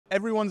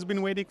Everyone's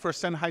been waiting for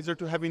Sennheiser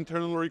to have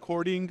internal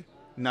recording.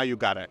 Now you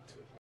got it.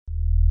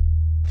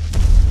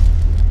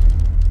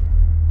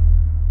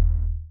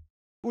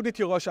 Udit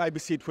Yosh,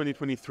 IBC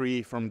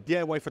 2023 from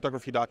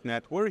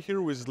DIYPhotography.net. We're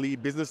here with Lee,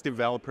 business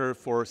developer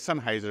for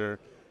Sennheiser.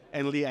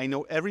 And Lee, I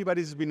know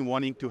everybody's been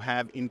wanting to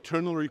have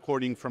internal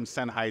recording from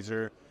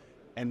Sennheiser,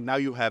 and now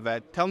you have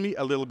it. Tell me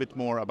a little bit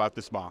more about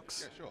this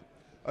box. Yeah, sure.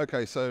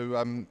 Okay,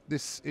 so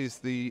this is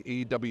the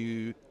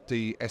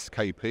EW-DP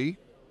SKP.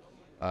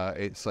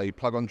 It's a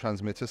plug-on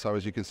transmitter, so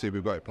as you can see,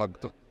 we've got it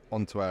plugged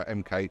onto our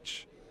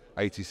MKH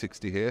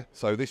 8060 here.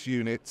 So this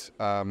unit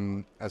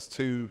has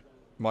two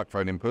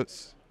microphone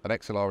inputs, an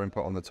XLR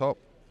input on the top,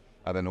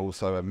 and then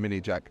also a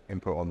mini jack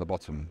input on the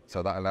bottom.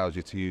 So that allows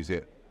you to use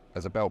it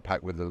as a belt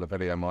pack with the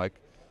lavalier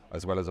mic,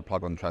 as well as a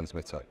plug-on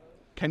transmitter.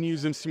 Can you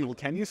use them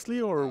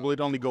simultaneously, or will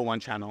it only go one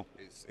channel?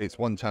 It's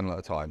one channel at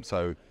a time,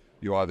 so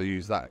you either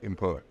use that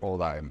input or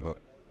that input.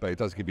 But it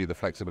does give you the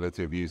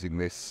flexibility of using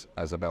this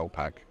as a belt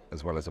pack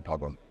as well as a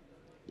plug-on.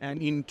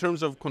 And in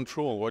terms of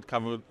control, what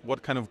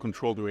kind of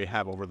control do we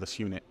have over this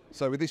unit?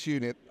 So with this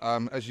unit,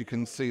 as you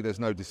can see, there's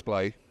no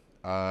display.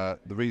 The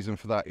reason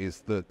for that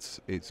is that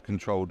it's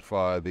controlled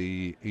via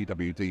the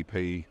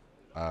EW-DP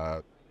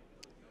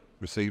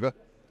receiver,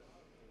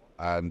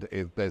 and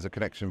there's a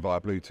connection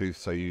via Bluetooth,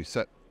 so you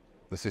set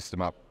the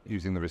system up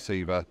using the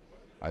receiver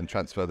and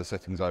transfer the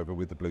settings over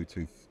with the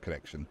Bluetooth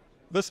connection.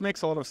 This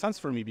makes a lot of sense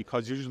for me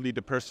because usually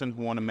the person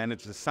who want to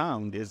manage the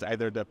sound is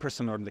either the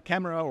person on the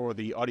camera or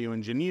the audio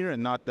engineer,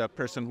 and not the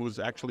person who's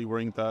actually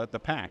wearing the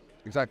pack.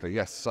 Exactly,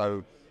 yes.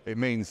 So it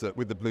means that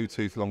with the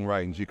Bluetooth long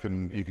range, you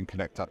can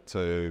connect up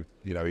to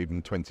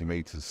even 20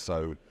 meters.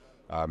 So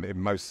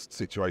in most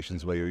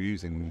situations where you're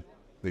using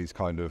these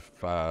kind of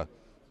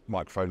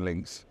microphone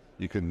links,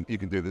 you can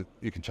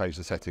change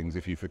the settings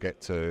if you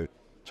forget to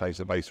change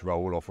the bass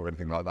roll off or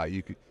anything like that.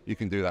 You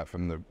can do that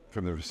from the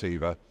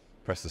receiver.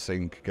 Press the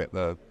sync, get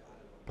the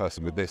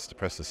person with this to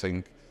press the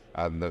sync,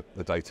 and the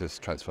data's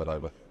transferred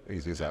over.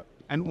 Easy as that.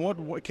 And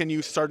what can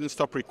you start and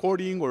stop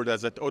recording, or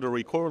does it auto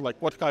record?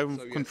 Like, what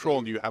kind of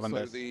control do you have on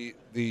this? The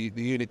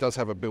unit does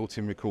have a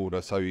built-in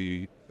recorder, so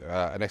an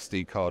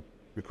SD card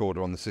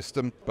recorder on the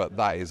system, but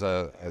that is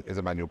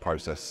a manual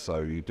process,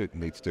 so you do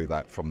need to do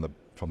that from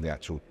the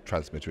actual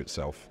transmitter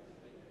itself.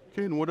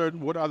 Okay, and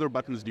what other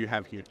buttons do you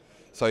have here?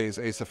 So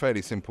it's a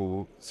fairly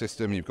simple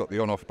system. You've got the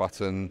on-off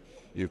button,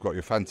 you've got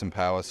your phantom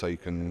power, so you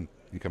can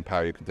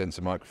power your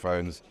condenser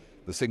microphones,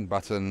 the sync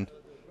button,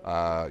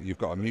 you've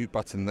got a mute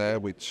button there,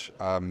 which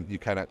you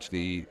can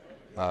actually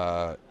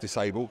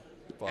disable.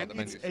 And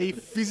it's a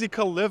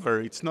physical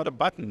lever, it's not a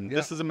button. Yeah,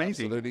 this is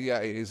amazing. Absolutely, yeah,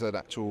 it is an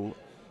actual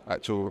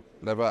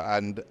lever,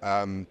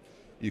 and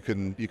you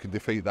can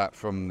defeat that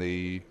from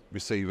the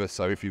receiver.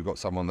 So if you've got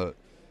someone that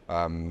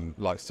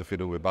likes to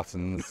fiddle with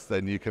buttons,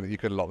 then you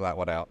can lock that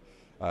one out.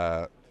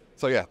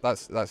 So yeah,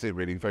 that's it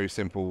really. Very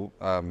simple.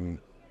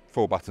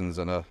 4 buttons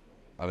and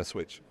a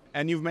switch.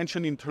 And you've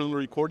mentioned internal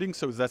recording,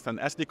 so is that an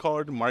SD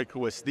card,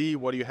 micro SD?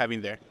 What do you have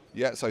in there?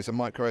 Yeah, so it's a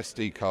micro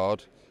SD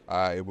card.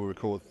 It will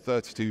record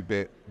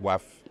 32-bit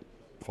WAV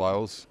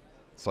files,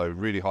 so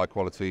really high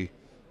quality,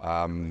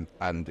 and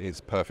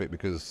it's perfect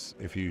because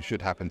if you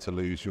should happen to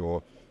lose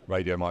your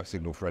radio mic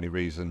signal for any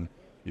reason,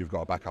 you've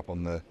got a backup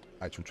on the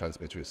actual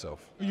transmitter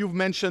itself. You've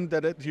mentioned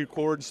that it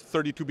records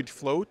 32-bit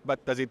float,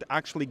 but does it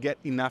actually get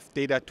enough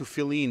data to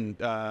fill in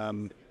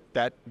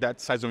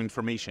that size of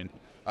information?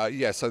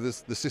 Yeah, so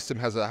the system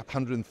has a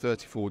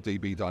 134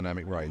 dB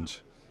dynamic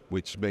range,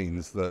 which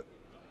means that,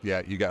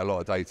 yeah, you get a lot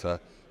of data,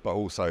 but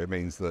also it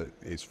means that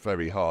it's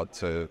very hard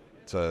to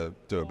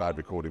do a bad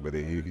recording with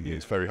it.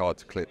 It's very hard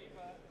to clip,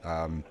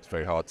 it's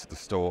very hard to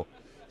distort,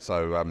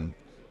 so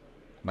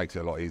makes it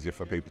a lot easier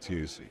for people to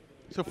use.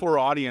 So for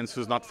our audience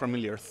who's not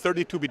familiar,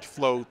 32-bit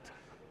float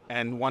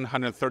and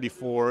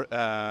 134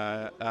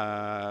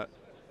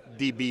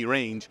 dB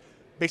range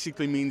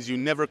basically means you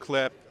never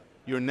clip,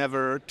 you're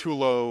never too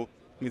low,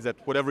 means that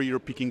whatever you're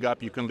picking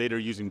up you can later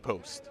use in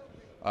post.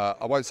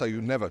 I won't say you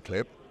never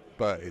clip,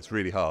 but it's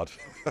really hard.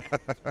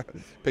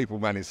 People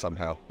manage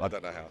somehow, I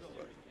don't know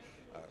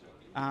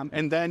how.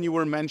 And then you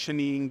were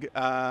mentioning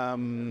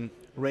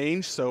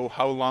range, so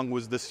how long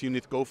was this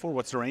unit go for?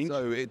 What's the range?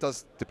 So it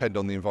does depend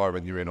on the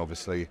environment you're in,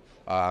 obviously.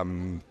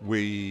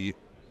 We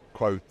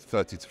quote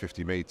 30 to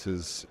 50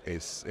 meters.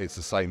 It's the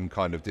same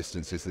kind of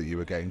distances that you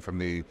were getting from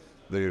the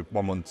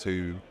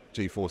 112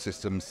 G4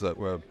 systems that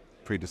were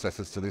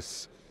predecessors to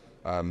this.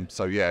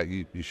 So yeah,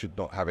 you should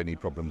not have any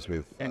problems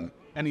with.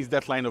 And is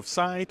that line of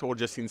sight or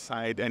just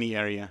inside any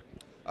area?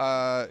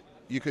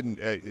 You can,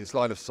 it's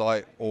line of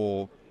sight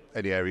or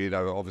any area.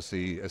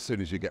 Obviously, as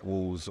soon as you get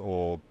walls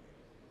or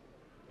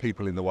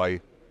people in the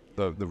way,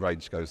 the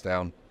range goes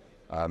down.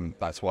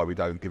 That's why we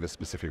don't give a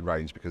specific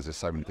range, because there's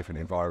so many different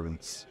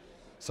environments,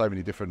 so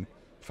many different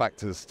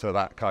factors to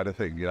that kind of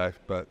thing,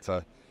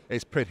 But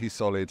it's pretty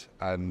solid,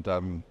 and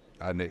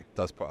it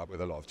does put up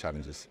with a lot of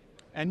challenges.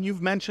 And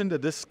you've mentioned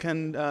that this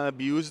can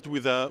be used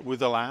with a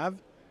lav.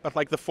 But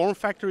like the form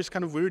factor is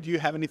kind of weird. Do you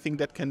have anything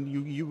that can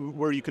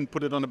where you can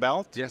put it on a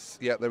belt? Yes,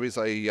 yeah, there is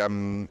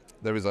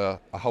a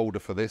holder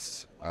for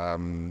this,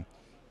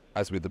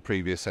 as with the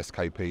previous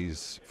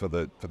SKPs for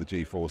the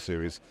G4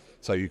 series.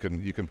 So you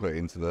can put it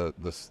into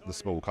the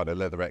small kind of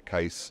leatherette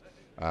case.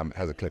 It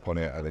has a clip on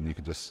it, and then you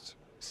can just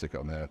stick it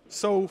on there.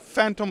 So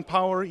phantom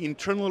power,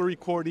 internal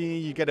recording,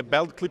 you get a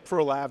belt clip for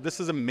a lav. This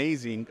is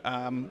amazing.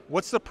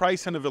 What's the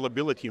price and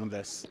availability on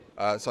this?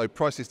 So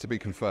prices to be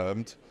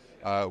confirmed.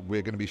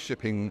 We're going to be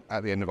shipping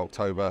at the end of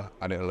October,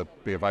 and it'll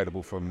be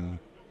available from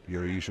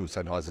your usual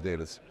Sennheiser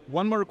dealers.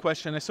 One more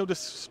question. I saw the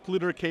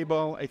splitter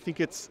cable. I think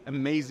it's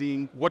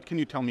amazing. What can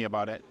you tell me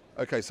about it?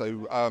 Okay,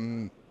 so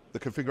the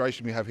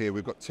configuration we have here,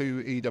 we've got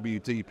two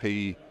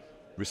EW-DP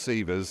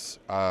receivers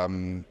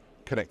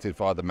connected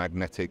via the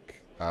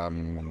magnetic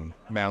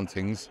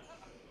mountings.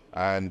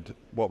 And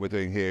what we're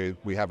doing here,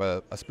 we have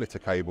a splitter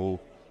cable,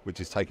 which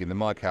is taking the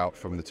mic out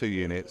from the two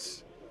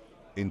units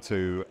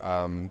into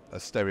a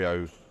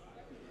stereo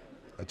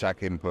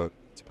jack input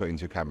to put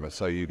into your camera.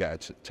 So you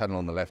get a channel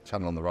on the left,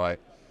 channel on the right.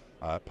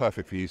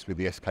 Perfect for use with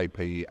the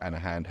SKP and a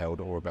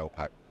handheld or a belt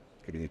pack,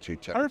 giving you two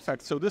channels.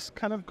 Perfect. So this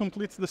kind of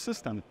completes the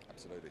system.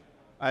 Absolutely.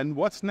 And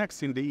what's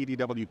next in the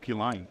EW-DP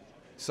line?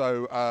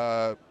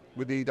 So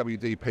with the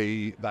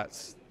EW-DP,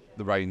 that's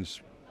the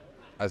range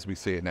as we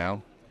see it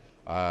now.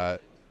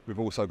 We've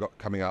also got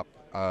coming up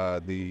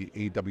the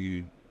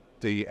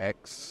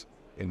EW-DX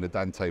in the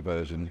Dante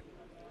version,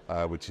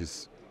 which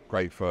is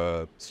great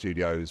for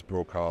studios,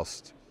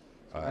 broadcast.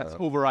 That's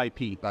over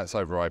IP. That's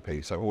over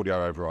IP, so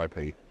audio over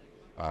IP,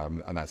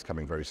 and that's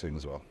coming very soon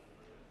as well.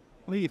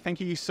 Lee,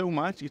 thank you so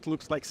much. It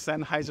looks like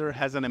Sennheiser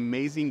has an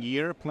amazing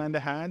year planned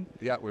ahead.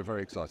 Yeah, we're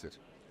very excited.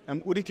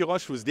 I'm Uri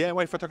Tirosh with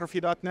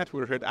DIYPhotography.net.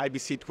 We're here at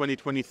IBC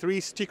 2023.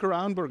 Stick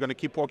around, we're going to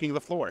keep walking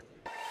the floor.